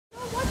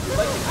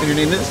And your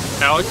name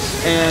is? Alex.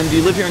 And do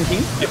you live here in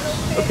Keene?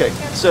 Yes. Okay,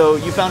 so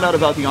you found out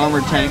about the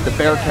armored tank, the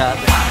Bearcat.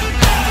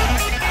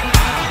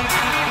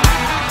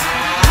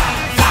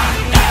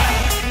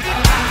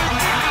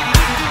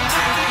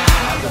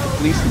 That the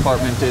police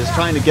department is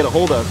trying to get a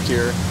hold of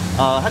here.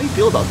 How do you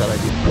feel about that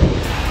idea?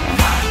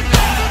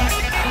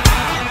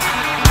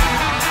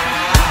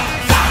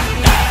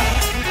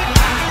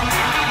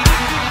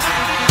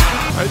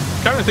 I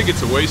kind of think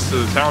it's a waste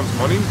of the town's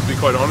money, to be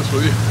quite honest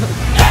with you.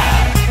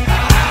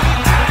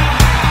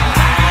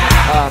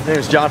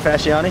 There's John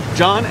Fasciani.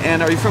 John,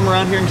 and are you from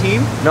around here in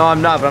Keene? No,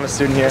 I'm not, but I'm a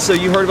student here. So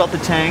you heard about the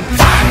tank,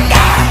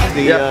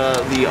 the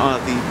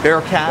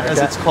Bearcat, as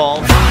it's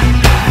called.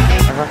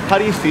 How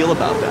do you feel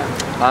about that?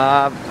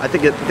 I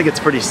think it's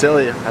pretty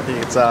silly. I think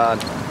it's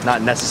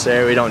not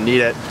necessary. We don't need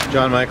it.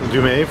 John Michael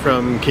Dumais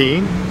from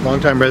Keene,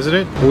 longtime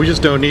resident. We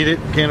just don't need it.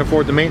 Can't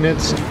afford the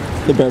maintenance.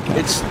 The Bearcat.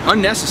 It's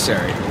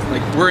unnecessary.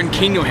 Like, we're in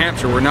Keene, New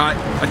Hampshire. We're not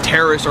a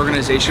terrorist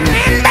organization.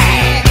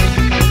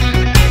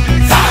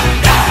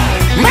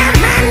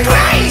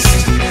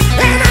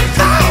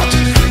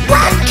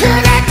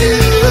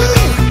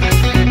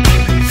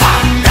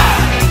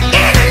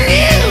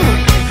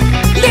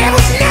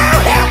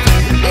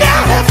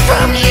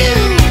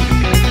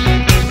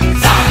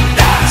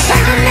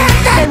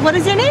 What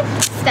is your name?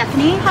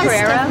 Stephanie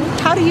Herrera.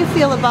 How do you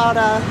feel about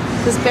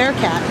this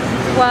Bearcat?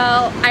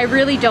 Well, I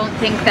really don't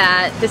think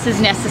that this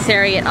is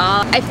necessary at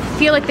all. I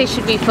feel like they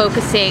should be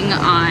focusing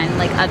on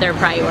like other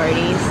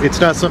priorities. It's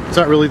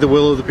not really the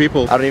will of the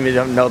people. I don't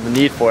even know the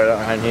need for it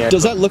around here.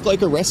 Does that look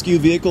like a rescue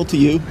vehicle to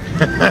you?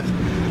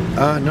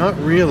 Not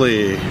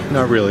really.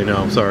 Not really, no,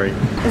 I'm sorry.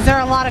 Is there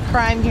a lot of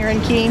crime here in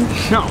Keene?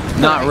 No.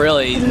 Not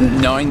really.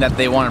 Knowing that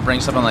they want to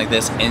bring something like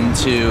this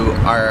into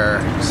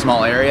our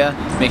small area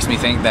makes me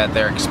think that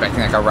they're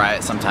expecting like a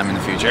riot sometime in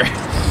the future.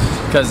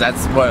 Because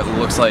that's what it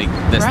looks like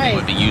this thing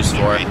would be used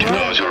for. To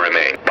those who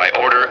remain, by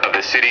order of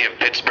the City of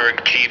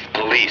Pittsburgh Chief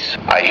Police,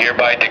 I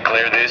hereby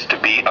declare this to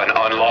be an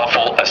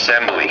unlawful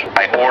assembly.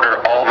 I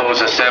order all those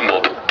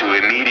assembled to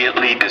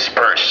immediately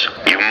disperse.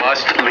 You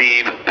must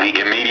leave the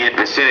immediate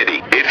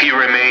vicinity. If you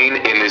remain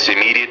in this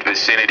immediate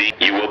vicinity,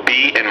 you will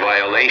be in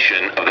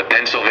violation of the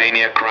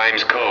Pennsylvania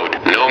Crimes Code,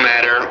 no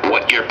matter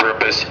what your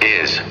purpose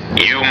is.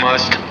 You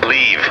must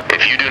leave.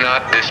 If you do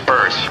not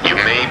disperse, you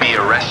may be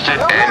arrested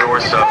and or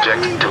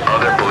subject to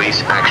other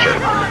police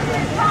action.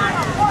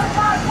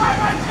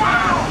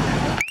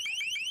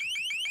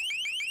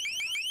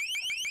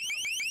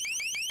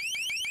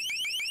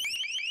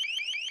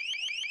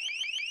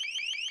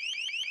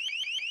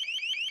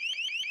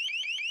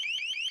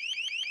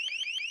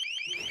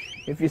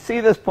 If you see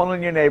this pull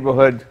in your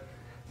neighborhood,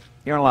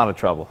 you're in a lot of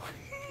trouble.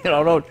 You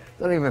know,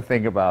 don't even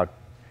think about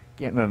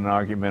getting in an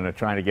argument or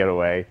trying to get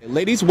away.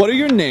 Ladies, what are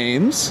your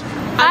names?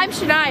 I'm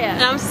Shania.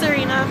 And I'm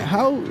Serena.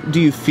 How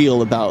do you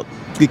feel about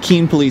the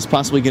Keene police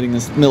possibly getting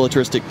this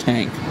militaristic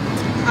tank?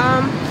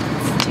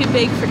 It's too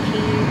big for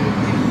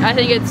Keene. I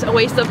think it's a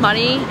waste of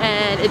money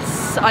and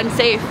it's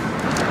unsafe.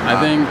 I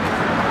think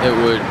it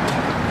would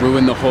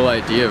ruin the whole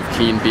idea of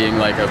Keene being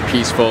like a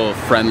peaceful,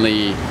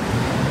 friendly,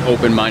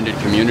 open-minded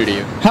community.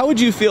 How would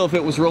you feel if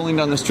it was rolling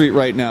down the street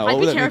right now? I'd What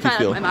would be that make you terrified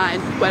feel? out of my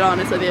mind, quite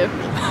honest with you.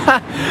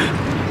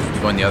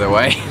 Going the other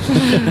way.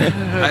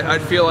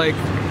 I'd feel like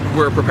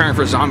we're preparing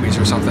for zombies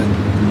or something.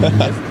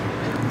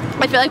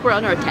 I feel like we're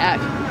under attack.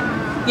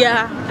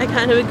 Yeah, I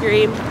kind of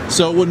agree.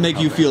 So it would make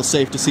you feel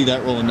safe to see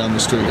that rolling down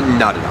the street?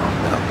 Not at all,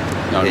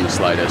 no. Not in the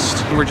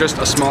slightest. We're just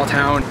a small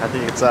town. I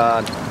think it's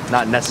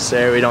not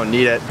necessary. We don't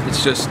need it.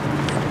 It's just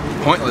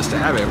pointless to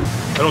have it.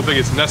 I don't think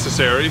it's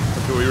necessary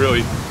until we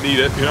really need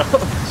it, you know?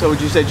 So would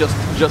you say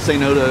just say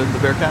no to the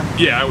Bearcat?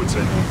 Yeah, I would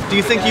say no. Do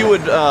you think you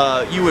would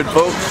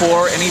vote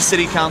for any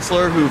city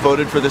councilor who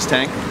voted for this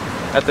tank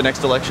at the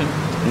next election?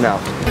 No.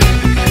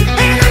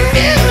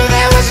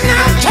 There was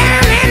no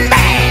turning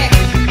back.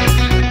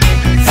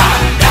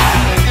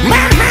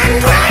 My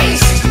mind